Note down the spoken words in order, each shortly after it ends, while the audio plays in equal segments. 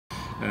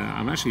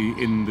I'm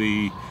actually in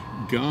the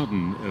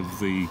garden of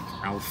the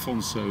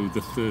Alfonso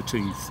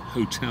XIII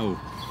Hotel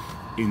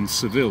in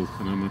Seville,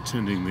 and I'm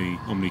attending the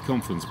Omni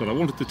conference. But I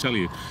wanted to tell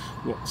you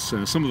what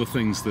some of the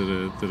things that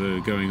are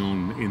going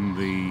on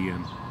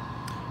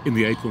in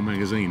the April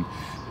magazine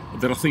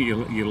that I think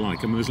you'll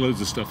like. I mean, there's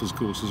loads of stuff, of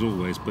course, as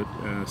always, but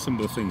some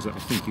of the things that I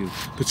think you'll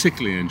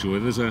particularly enjoy.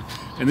 There's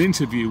an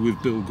interview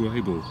with Bill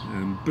Grable,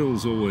 and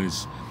Bill's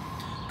always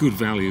good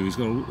value. He's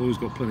always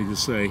got plenty to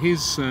say.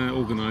 His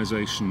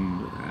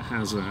organisation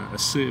has a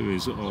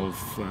series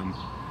of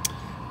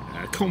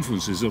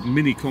conferences, of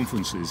mini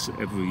conferences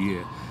every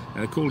year,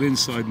 called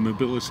Inside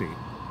Mobility.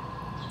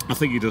 I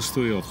think he does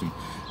 3 of them,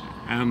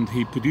 and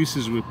he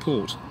produces a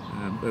report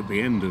at the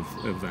end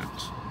of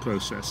that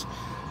process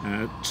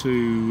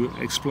to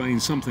explain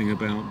something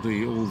about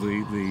all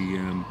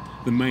the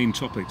main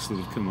topics that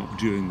have come up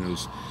during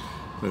those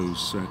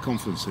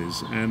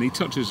conferences, and he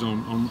touches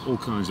on all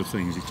kinds of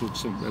things. He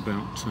talks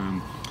about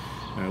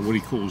what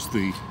he calls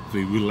the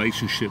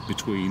relationship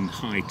between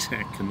high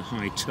tech and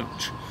high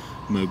touch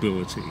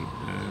mobility,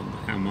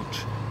 how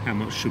much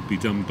should be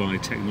done by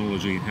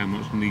technology, how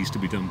much needs to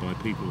be done by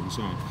people, and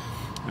so on.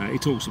 He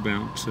talks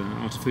about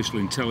artificial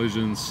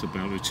intelligence,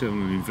 about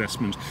return on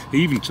investment.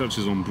 He even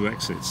touches on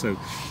Brexit, so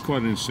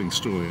quite an interesting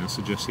story. I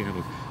suggest you have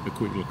a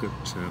quick look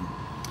at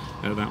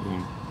that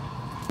one.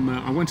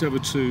 I went over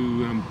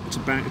to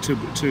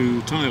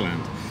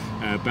Thailand,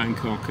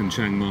 Bangkok and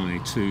Chiang Mai,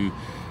 to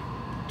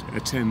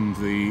attend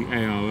the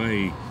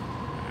ARA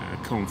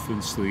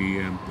conference,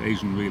 the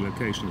Asian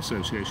Relocation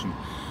Association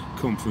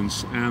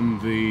conference,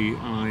 and the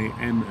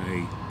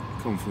IMA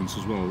conference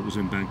as well. It was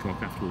in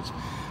Bangkok afterwards.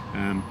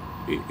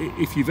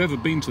 If you've ever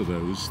been to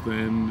those,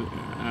 then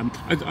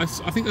I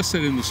think I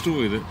said in the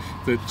story that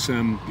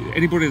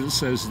anybody that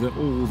says that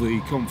all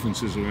the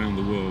conferences around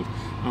the world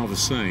are the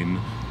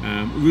same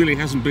really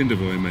hasn't been to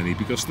very many,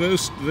 because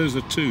those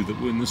are 2 that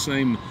were in the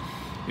same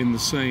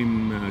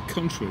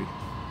country,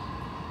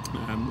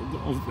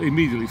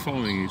 immediately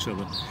following each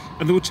other,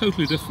 and they were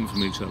totally different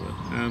from each other,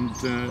 and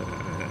they're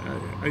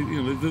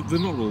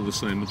not all the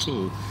same at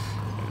all.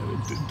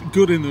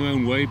 Good in their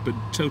own way, but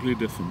totally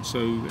different.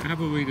 So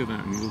have a read of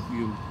that, and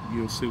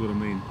you'll see what I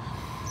mean.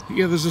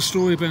 Yeah, there's a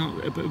story about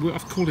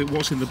I've called it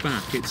 "What's in the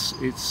Back."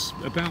 It's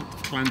about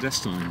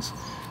clandestines,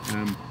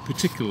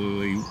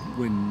 particularly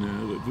when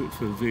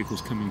for vehicles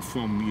coming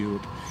from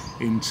Europe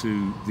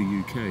into the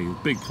UK. A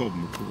big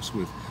problem, of course,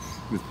 with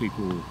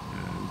people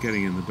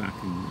getting in the back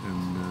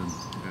and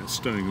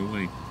stowing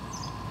away.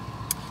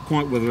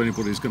 Quite whether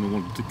anybody's going to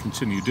want to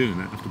continue doing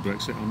that after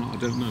Brexit or not, I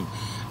don't know.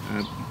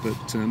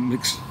 But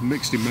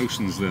mixed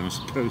emotions there, I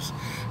suppose.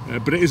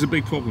 But it is a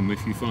big problem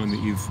if you find that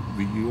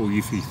or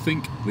if you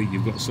think that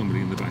you've got somebody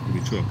in the back of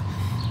your truck.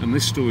 And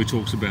this story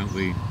talks about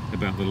the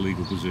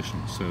legal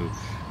position. So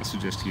I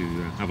suggest you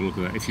have a look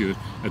at that if you're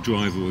a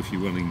driver or if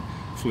you're running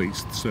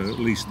fleets. So at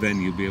least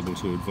then you'll be able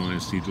to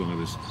advise the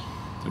drivers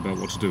about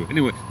what to do.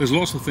 Anyway, there's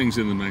lots of things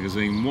in the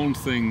magazine. One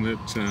thing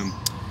that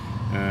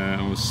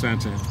I was sad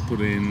to have to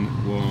put in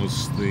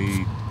was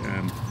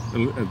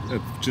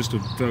just a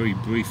very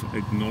brief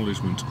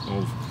acknowledgement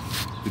of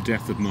the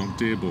death of Mark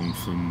Dearborn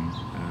from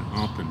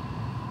Arpin,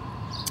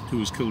 who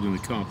was killed in a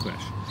car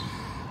crash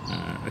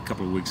a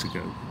couple of weeks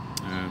ago,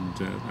 and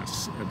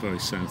that's a very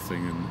sad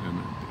thing, and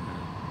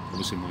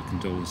obviously my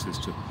condolences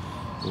to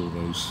all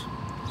those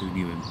who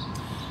knew him.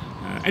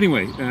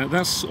 Anyway,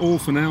 that's all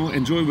for now.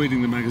 Enjoy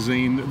reading the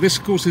magazine. This,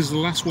 of course, is the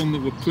last one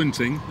that we're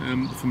printing.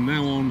 From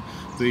now on,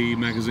 the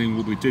magazine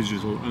will be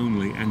digital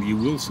only, and you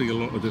will see a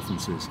lot of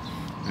differences.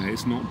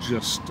 It's not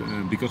just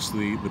because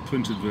the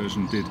printed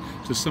version did,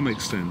 to some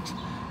extent,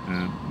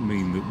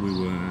 mean that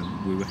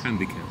we were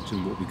handicapped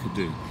in what we could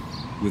do.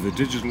 With a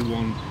digital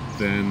one,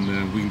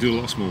 then we can do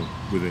lots more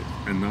with it,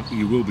 and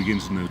you will begin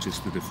to notice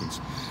the difference,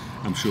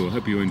 I'm sure. I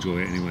hope you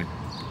enjoy it anyway.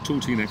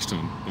 Talk to you next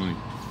time. Bye.